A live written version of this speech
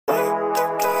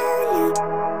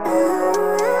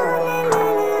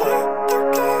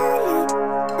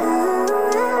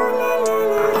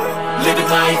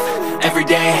life,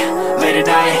 everyday, late at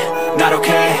night, not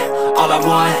okay. All I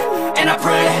want, and I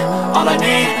pray, all I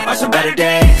need are some better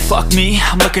days. Fuck me,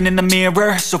 I'm looking in the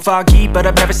mirror, so foggy, but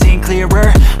I've never seen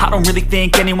clearer. I don't really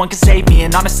think anyone can save me,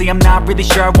 and honestly I'm not really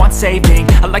sure I want saving.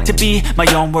 I like to be my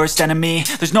own worst enemy.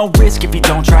 There's no risk if you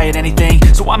don't try at anything,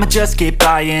 so I'ma just get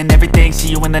buying everything. See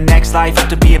you in the next life, have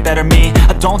to be a better me.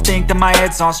 I don't think that my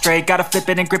head's on straight, gotta flip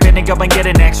it and grip it and go and get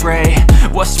an x-ray.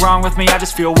 What's wrong with me? I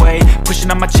just feel weight pushing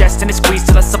on my chest and it squeezes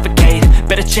till I suffocate.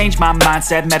 Better change my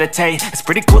mindset, meditate. It's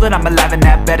pretty cool that I'm alive and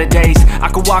have better days. I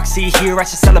could walk, see, hear, I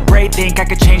should celebrate. Think I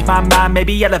could change my mind,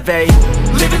 maybe elevate.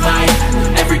 Living life,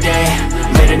 everyday,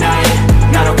 late at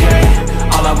night, not okay.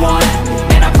 All I want,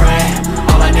 and I pray,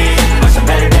 all I need are some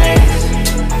better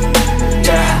days.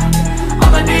 Yeah,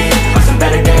 all I need are some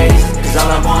better days. Cause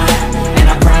all I want, and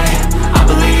I pray, I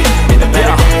believe in the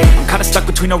better days. I'm kinda stuck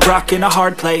between a rock and a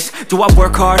hard place. Do I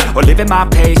work hard or live at my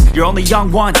pace? You're only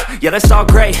young once, yeah that's all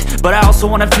great, but I also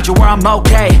want a future where I'm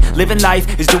okay. Living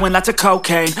life is doing lots of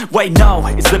cocaine. Wait no,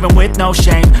 it's living with no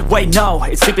shame. Wait no,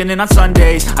 it's sleeping in on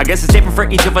Sundays. I guess it's different for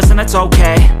each of us and that's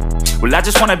okay. Well I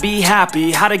just wanna be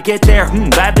happy, how to get there?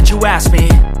 Glad that you asked me.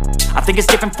 I think it's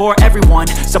different for everyone.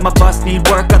 Some of us need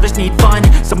work, others need fun.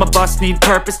 Some of us need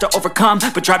purpose to overcome.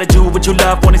 But try to do what you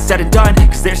love when it's said and done,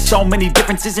 cause there's so many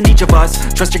differences in each of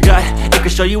us. Trust your gut, it can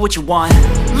show you what you want.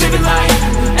 Living life,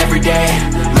 everyday,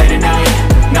 late at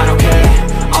night, not okay.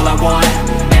 All I want,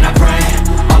 and I pray,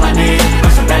 all I need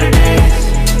are some better days.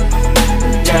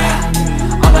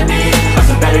 Yeah, all I need are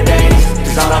some better days.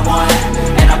 Cause all I want,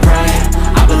 and I pray,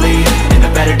 I believe in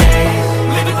the better days.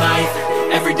 Living life,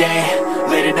 everyday,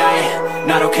 late at night,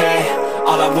 not okay.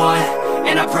 All I want,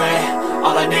 and I pray,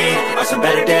 all I need are some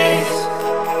better days.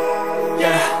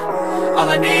 Yeah, all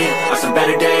I need are some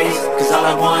better days. Cause all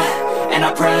I want, and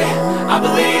I pray, I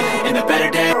believe in the better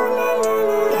days.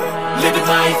 Living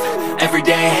life,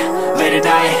 everyday, late at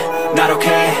night, not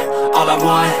okay. All I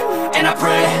want, and I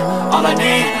pray, all I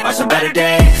need are some better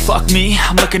days. Fuck me,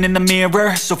 I'm looking in the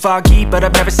mirror, so foggy, but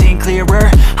I've never seen clearer.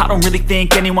 I don't really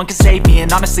think anyone can save me,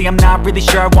 and honestly I'm not really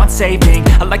sure I want saving.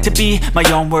 I like to be my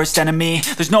own worst enemy.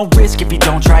 There's no risk if you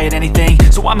don't try at anything,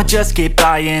 so I'ma just get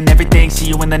buying everything. See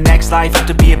you in the next life, have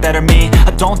to be a better me.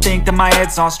 I don't think that my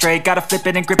head's on straight, gotta flip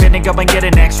it and grip it and go and get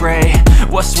an x-ray.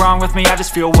 What's wrong with me? I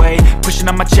just feel weight pushing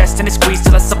on my chest and it squeezes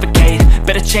till I suffocate.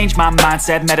 Better change my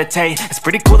mindset, meditate. It's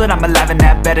pretty cool that I'm alive and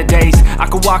have better days. I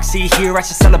could walk, see, hear, I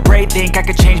should celebrate. Think I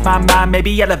could change my mind,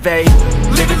 maybe elevate.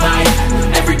 Living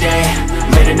life, everyday,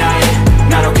 late at night,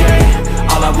 not okay.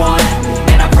 All I want,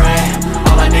 and I pray,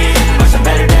 all I need are some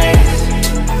better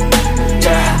days.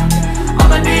 Yeah,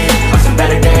 all I need are some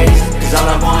better days. Cause all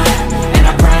I want, and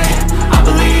I pray, I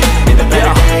believe in the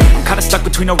better days. I'm kinda stuck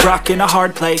between a rock and a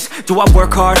hard place. Do I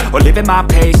work hard or live at my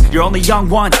pace? You're only young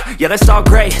once, yeah that's all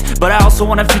great, but I also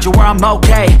want a future where I'm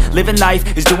okay. Living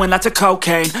life is doing lots of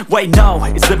cocaine. Wait no,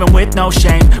 it's living with no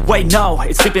shame. Wait no,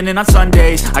 it's sleeping in on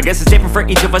Sundays. I guess it's different for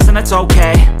each of us and that's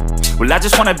okay. Well I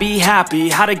just wanna be happy,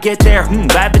 how to get there?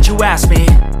 Glad that you asked me.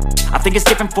 I think it's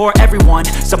different for everyone.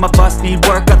 Some of us need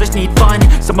work, others need fun.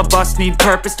 Some of us need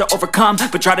purpose to overcome.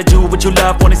 But try to do what you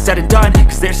love when it's said and done,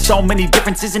 cause there's so many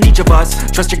differences in each of us.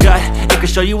 Trust your gut, it can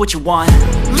show you what you want.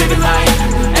 Living life,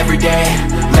 everyday,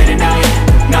 late at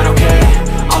night, not okay.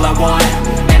 All I want,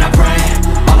 and I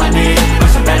pray, all I need are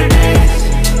some better days.